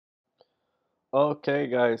Okay,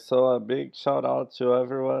 guys, so a big shout out to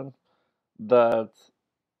everyone that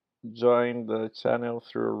joined the channel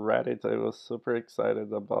through Reddit. I was super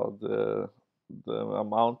excited about the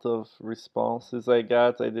amount of responses I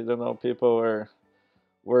got. I didn't know people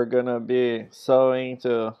were gonna be so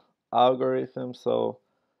into algorithms, so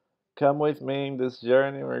come with me in this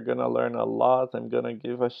journey. We're gonna learn a lot. I'm gonna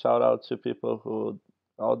give a shout out to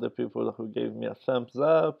all the people who gave me a thumbs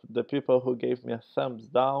up, the people who gave me a thumbs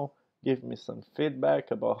down, give me some feedback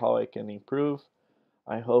about how I can improve.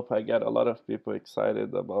 I hope I get a lot of people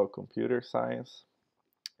excited about computer science.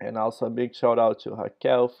 And also a big shout out to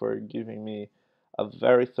Raquel for giving me a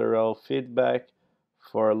very thorough feedback,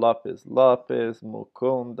 for Lopez Lopez,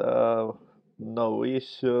 Mukunda, no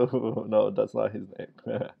issue. No, that's not his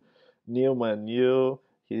name. Newman Yu.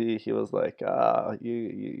 He was like,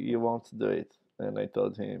 you won't do it. And I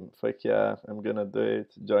told him, fuck yeah, I'm gonna do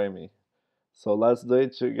it. Join me. So let's do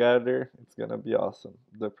it together. It's gonna be awesome.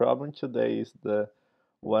 The problem today is the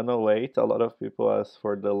 108. A lot of people ask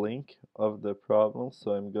for the link of the problem,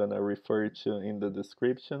 so I'm gonna refer to in the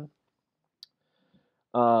description.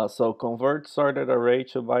 So convert sorted array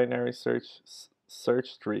to binary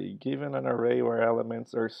search tree. Given an array where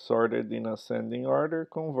elements are sorted in ascending order,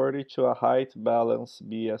 convert it to a height balance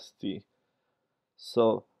BST.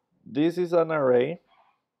 So this is an array.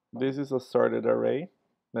 This is a sorted array,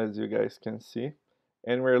 as you guys can see.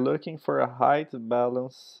 And we're looking for a height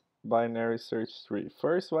balance binary search tree.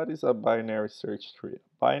 First, what is a binary search tree?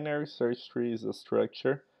 Binary search tree is a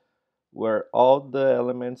structure where all the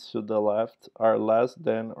elements to the left are less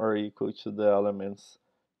than or equal to the elements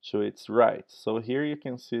to its right. So here you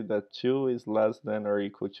can see that 2 is less than or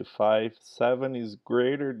equal to 5, 7 is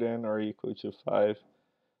greater than or equal to 5.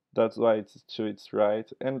 That's why it's to its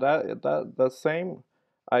right. And the same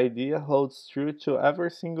idea holds true to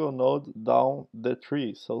every single node down the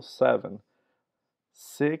tree. So 7.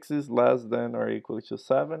 6 is less than or equal to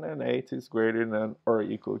 7, and 8 is greater than or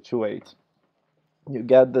equal to 8. You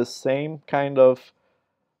get the same kind of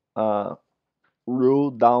uh,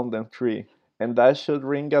 rule down the tree. And that should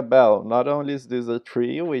ring a bell. Not only is this a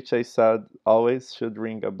tree, which I said always should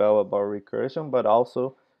ring a bell about recursion, but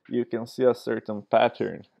also you can see a certain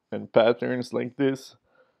pattern. And patterns like this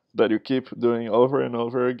that you keep doing over and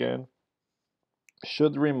over again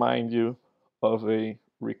should remind you of a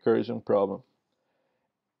recursion problem.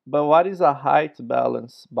 But what is a height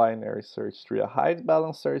balance binary search tree? A height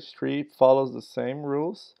balance search tree follows the same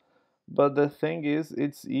rules, but the thing is,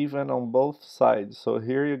 it's even on both sides. So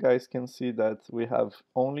here you guys can see that we have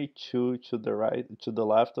only 2 to the right, to the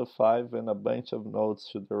left of 5, and a bunch of nodes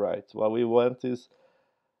to the right. What we want is,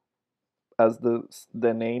 as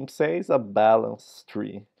the name says, a balanced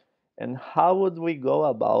tree. And how would we go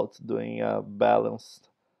about doing a balanced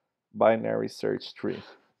binary search tree?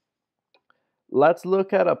 Let's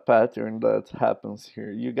look at a pattern that happens here.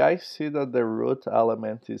 You guys see that the root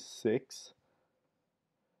element is 6.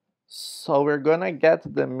 So we're gonna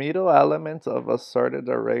get the middle element of a sorted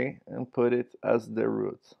array and put it as the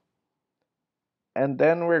root. And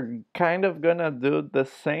then we're kind of gonna do the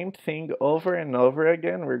same thing over and over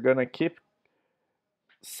again. We're gonna keep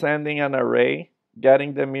sending an array,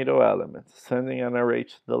 getting the middle element, sending an array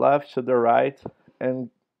to the left, to the right, and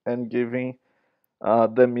giving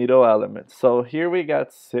the middle element. So here we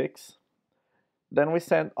got 6. Then we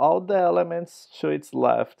send all the elements to its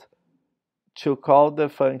left to call the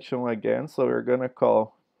function again. So we're gonna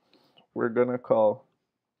call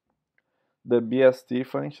the BST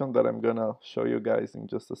function that I'm gonna show you guys in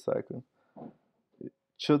just a second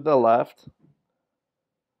to the left.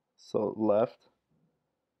 So left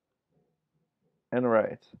and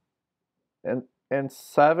right, and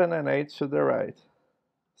 7 and 8 to the right,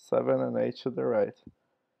 7 and 8 to the right,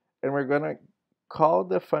 and we're gonna call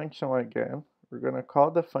the function again. We're gonna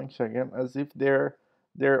call the function again as if they're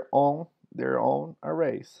their own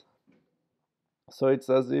arrays. So it's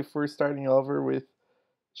as if we're starting over with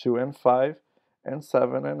 2 and 5 and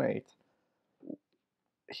 7 and 8.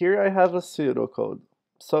 Here I have a pseudocode.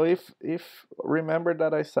 So if remember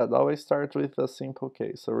that I said always start with a simple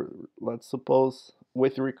case. So let's suppose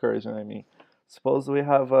with recursion, I mean, suppose we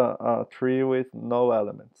have a tree with no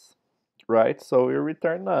elements, right? So we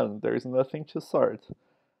return none. There's nothing to sort.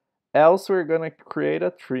 Else we're gonna create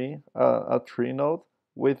a tree node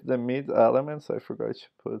with the mid elements. I forgot to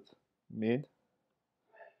put mid.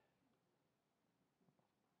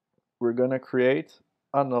 We're gonna create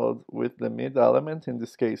a node with the mid element, in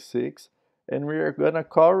this case 6, and we are gonna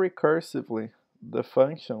call recursively the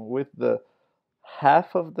function with the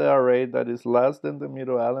half of the array that is less than the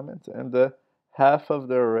middle element, and the half of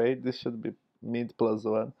the array, this should be mid plus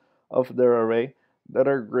 1, of the array that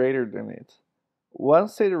are greater than it.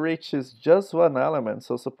 Once it reaches just one element,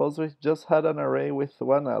 so suppose we just had an array with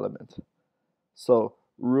one element. So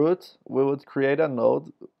root, we would create a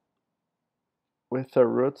node with a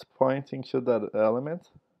root pointing to that element.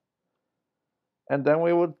 And then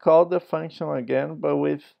we would call the function again, but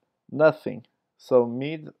with nothing. So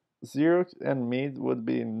mid 0 and mid would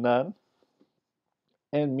be none,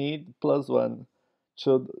 and mid plus 1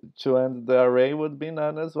 to end the array would be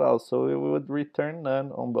none as well. So we would return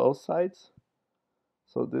none on both sides.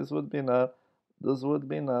 So this would be none, this would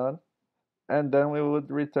be none, and then we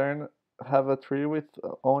would return have a tree with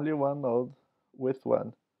only one node with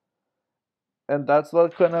 1. And that's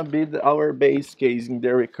what's gonna be our base case in the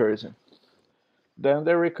recursion. Then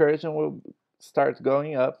the recursion will start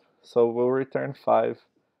going up, so we'll return 5.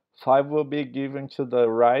 5 will be given to the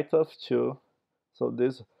right of 2.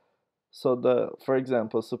 For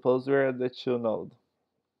example, suppose we're at the 2 node.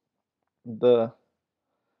 The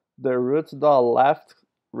root.left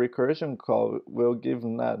recursion call will give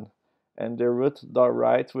none, and the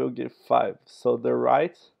root.right will give 5. So the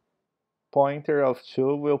right pointer of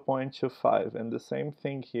 2 will point to 5, and the same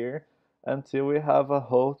thing here until we have a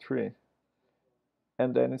whole tree.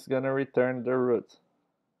 And then it's gonna return the root.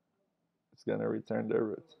 It's gonna return the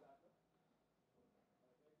root.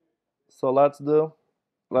 So let's do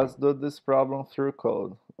this problem through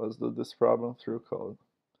code. Let's do this problem through code.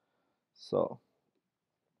 So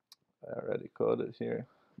I already coded here,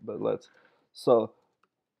 but so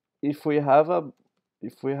if we have an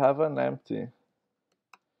empty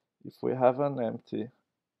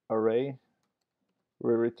array,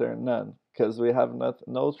 we return none because we have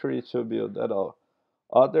no tree to build at all.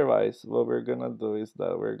 Otherwise, what we're gonna do is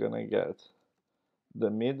that we're gonna get the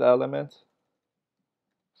mid element,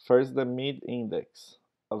 first the mid index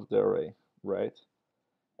of the array, right?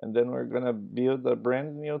 And then we're gonna build a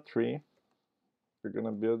brand new tree. We're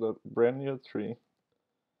gonna build a brand new tree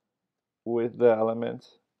with the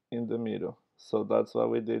element in the middle. So that's what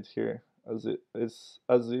we did here. It's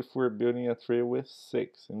as if we're building a tree with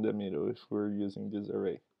 6 in the middle if we're using this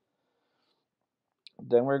array.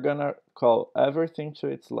 Then we're gonna call everything to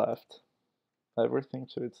its left,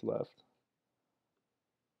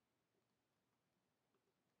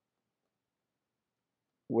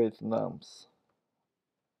 with nums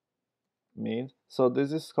mid. So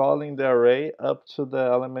this is calling the array up to the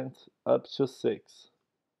element up to 6.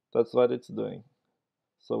 That's what it's doing.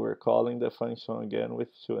 So we're calling the function again with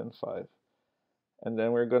 2 and 5. And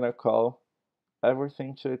then we're gonna call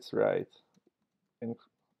everything to its right and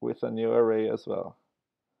with a new array as well,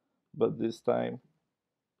 but this time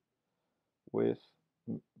with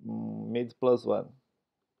mid plus 1.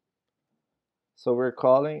 So we're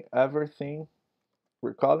calling everything,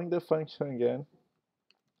 we're calling the function again,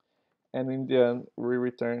 and in the end we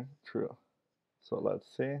return true. So let's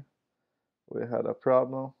see, we had a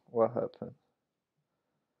problem. What happened?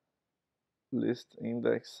 List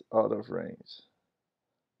index out of range.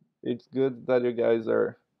 It's good that you guys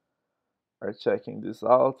are checking this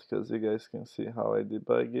out because you guys can see how I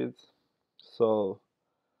debug it. So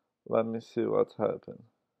let me see what happened.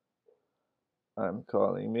 I'm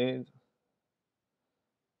calling mid.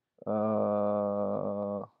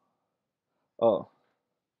 Oh,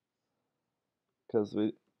 because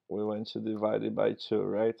we went to divide it by 2,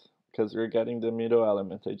 right? Because we're getting the middle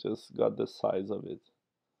element. I just got the size of it.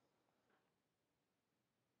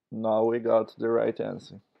 Now we got the right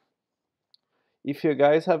answer. If you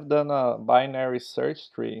guys have done a binary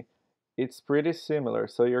search tree, it's pretty similar.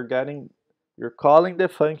 So you're calling the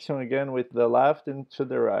function again with the left and to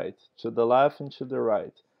the right, to the left and to the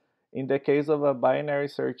right. In the case of a binary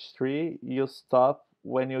search tree, you stop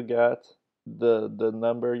when you get the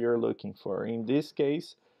number you're looking for. In this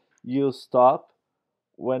case, you stop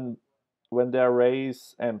when the array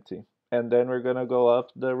is empty, and then we're gonna go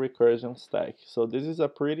up the recursion stack. So this is a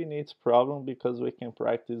pretty neat problem because we can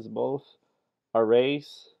practice both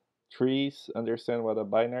arrays, trees, understand what a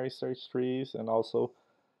binary search tree is, and also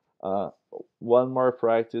one more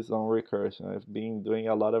practice on recursion. I've been doing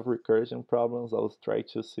a lot of recursion problems. I'll try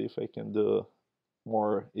to see if I can do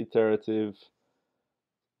more iterative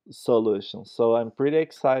solutions. So I'm pretty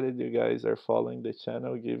excited you guys are following the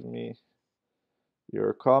channel. Give me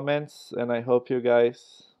your comments, and I hope you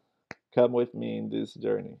guys come with me in this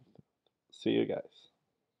journey. See you guys.